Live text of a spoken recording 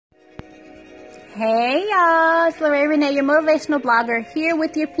Hey y'all, it's Lorraine Renee, your motivational blogger, here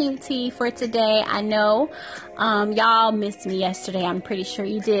with your pink tea for today. I know y'all missed me yesterday. I'm pretty sure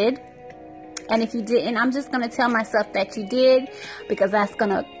you did. And if you didn't, I'm just going to tell myself that you did, because that's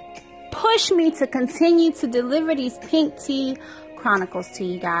going to push me to continue to deliver these pink tea chronicles to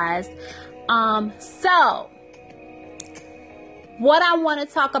you guys. So what I want to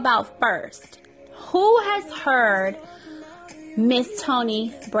talk about first, who has heard Miss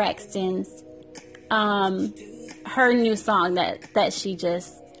Toni Braxton's her new song that she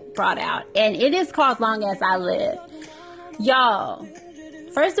just brought out, and it is called Long As I Live. Y'all,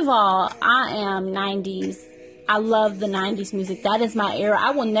 first of all, I am 90s. I love the 90s music. That is my era.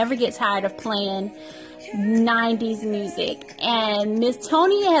 I will never get tired of playing 90s music. And Miss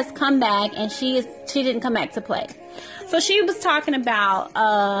Toni has come back, and she didn't come back to play. So she was talking about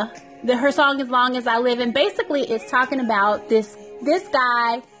her song As Long As I Live, and basically it's talking about this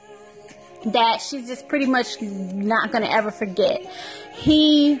guy that she's just pretty much not going to ever forget.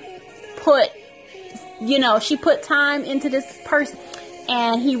 She put time into this person,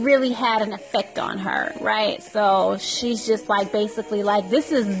 and he really had an effect on her, right? So she's just like, basically like,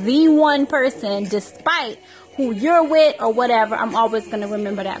 this is the one person, despite who you're with or whatever, I'm always going to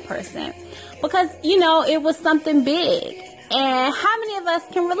remember that person. Because, it was something big. And how many of us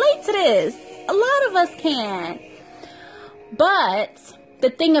can relate to this? A lot of us can. But the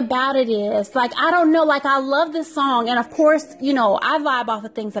thing about it is, like, I don't know, like, I love this song. And of course, I vibe off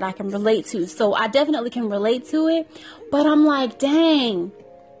of things that I can relate to. So I definitely can relate to it. But I'm like, dang,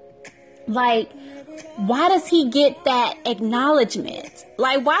 like, why does he get that acknowledgement?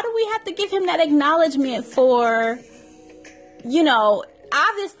 Like, why do we have to give him that acknowledgement for,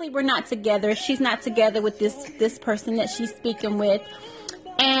 obviously we're not together. She's not together with this person that she's speaking with.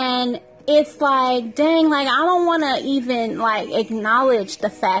 And it's like, dang, like, I don't want to even, like, acknowledge the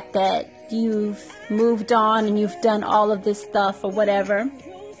fact that you've moved on and you've done all of this stuff or whatever.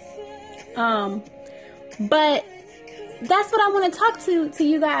 But that's what I want to talk to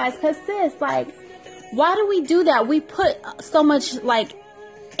you guys. Because, sis, like, why do we do that? We put so much, like,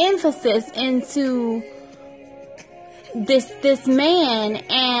 emphasis into this man,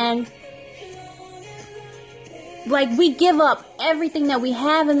 and like, we give up everything that we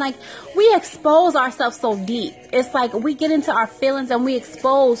have, and like, we expose ourselves so deep. It's like we get into our feelings and we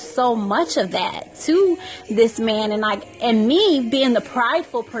expose so much of that to this man. And like, and me being the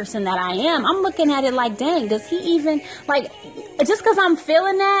prideful person that I am, I'm looking at it like, dang, does he even, like, just because I'm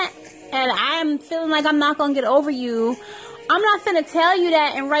feeling that and I'm feeling like I'm not gonna get over you, I'm not gonna tell you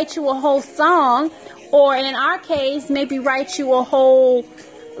that and write you a whole song, or in our case, maybe write you a whole,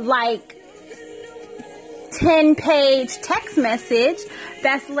 like, 10-page text message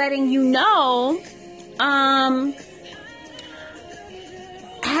that's letting you know how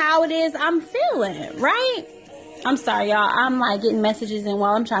it is I'm feeling, right? I'm sorry, y'all. I'm like getting messages in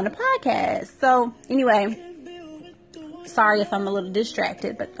while I'm trying to podcast. So anyway, sorry if I'm a little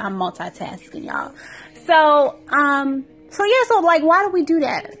distracted, but I'm multitasking, y'all. So so like, why do we do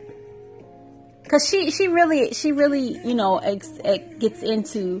that? Because she really, gets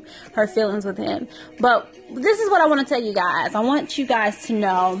into her feelings with him. But this is what I want to tell you guys. I want you guys to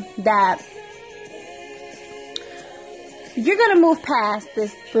know that you're going to move past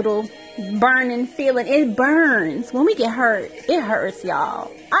this little burning feeling. It burns. When we get hurt, it hurts,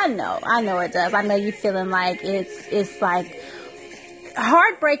 y'all. I know it does. I know you're feeling like it's like,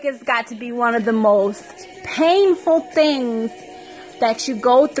 heartbreak has got to be one of the most painful things that you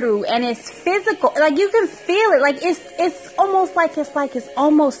go through, and it's physical. Like, you can feel it. Like, it's almost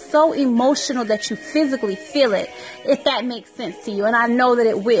so emotional that you physically feel it, if that makes sense to you. And I know that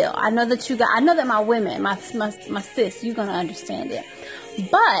it will. I know that my women, my sis, you're gonna understand it.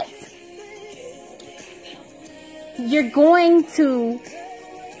 But you're going to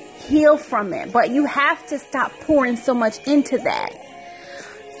heal from it, but you have to stop pouring so much into that.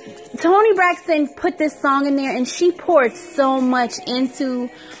 Toni Braxton put this song in there, and she poured so much into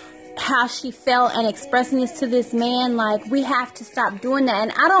how she felt and expressing this to this man. Like, we have to stop doing that.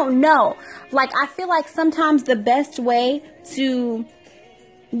 And I don't know, like, I feel like sometimes the best way to,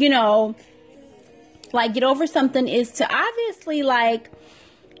 like, get over something is to obviously, like,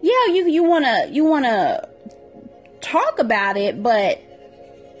 yeah, you want to talk about it, but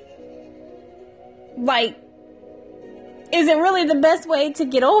like, is it really the best way to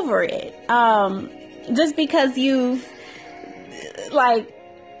get over it? Just because you've, like,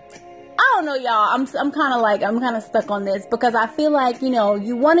 I don't know, y'all. I'm kind of stuck on this, because I feel like,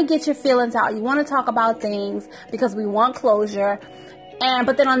 you want to get your feelings out. You want to talk about things because we want closure.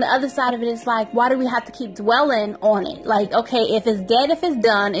 But then on the other side of it, it's like, why do we have to keep dwelling on it? Like, okay, if it's dead, if it's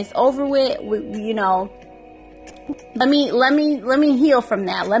done, it's over with, you know, let me heal from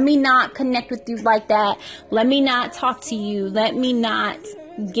that. Let me not connect with you like that. Let me not talk to you. Let me not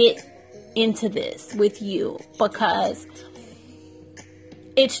get into this with you, because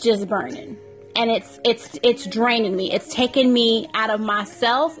it's just burning. And it's draining me. It's taking me out of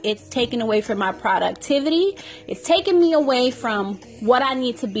myself. It's taking away from my productivity. It's taking me away from what I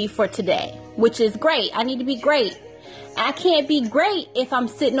need to be for today, which is great. I need to be great. I can't be great if I'm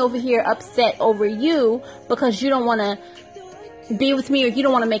sitting over here upset over you because you don't want to be with me, or you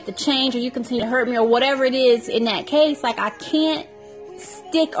don't want to make the change, or you continue to hurt me, or whatever it is in that case. Like, I can't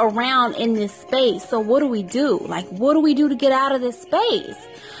stick around in this space. So what do we do? Like, what do we do to get out of this space?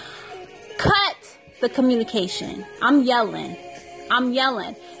 Cut the communication. I'm yelling.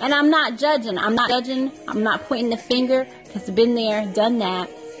 And I'm not judging. I'm not pointing the finger, because I've been there, done that.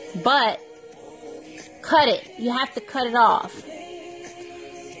 But cut it. You have to cut it off.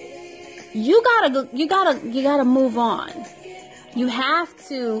 You gotta move on. You have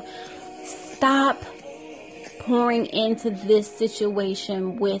to stop pouring into this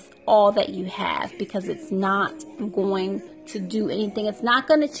situation with all that you have, because it's not going to do anything. It's not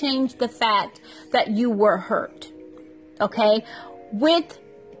going to change the fact that you were hurt. Okay? With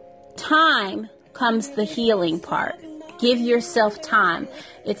time comes the healing part. Give yourself time.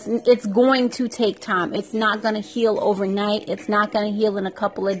 It's going to take time. It's not going to heal overnight. It's not going to heal in a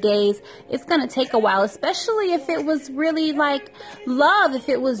couple of days. It's going to take a while, especially if it was really like love. If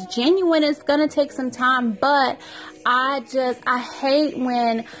it was genuine, it's going to take some time. But I hate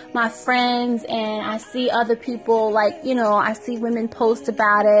when my friends and I see other people, like, you know, I see women post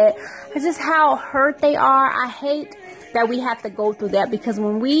about it. It's just how hurt they are. I hate that we have to go through that, because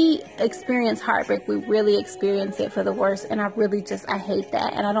when we experience heartbreak, we really experience it for the worst. And I hate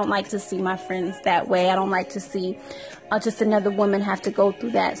that. And I don't like to see my friends that way. I don't like to see just another woman have to go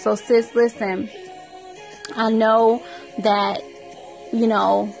through that. So sis, listen, I know that, you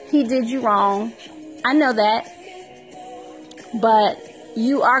know, he did you wrong. I know that. But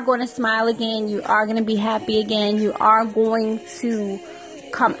you are going to smile again. You are going to be happy again. You are going to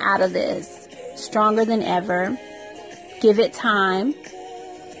come out of this stronger than ever. Give it time.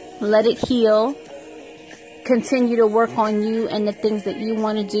 Let it heal. Continue to work on you and the things that you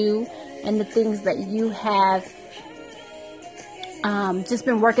want to do, and the things that you have just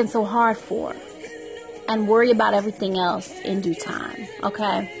been working so hard for. And worry about everything else in due time.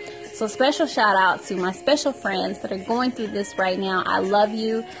 Okay? So special shout out to my special friends that are going through this right now. I love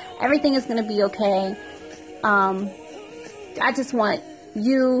you. Everything is going to be okay. I just want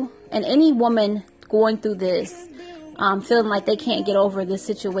you and any woman going through this, feeling like they can't get over this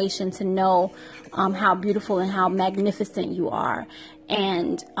situation, to know how beautiful and how magnificent you are.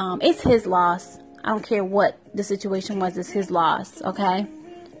 And it's his loss. I don't care what the situation was. It's his loss. Okay?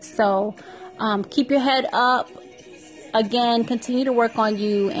 So keep your head up. Again, continue to work on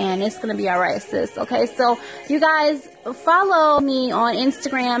you, and it's going to be all right, sis. Okay? So you guys follow me on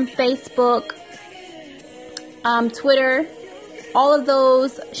Instagram, Facebook, Twitter, all of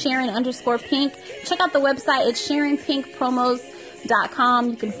those, Sharon_Pink. Check out the website. It's SharonPinkPromos.com.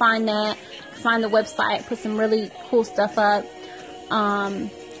 You can find that. Find the website. Put some really cool stuff up.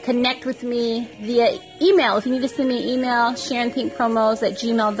 Connect with me via email. If you need to send me an email,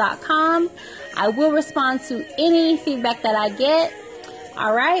 SharonPinkPromos@gmail.com. I will respond to any feedback that I get.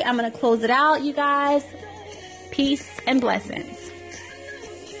 All right. I'm going to close it out, you guys. Peace and blessings.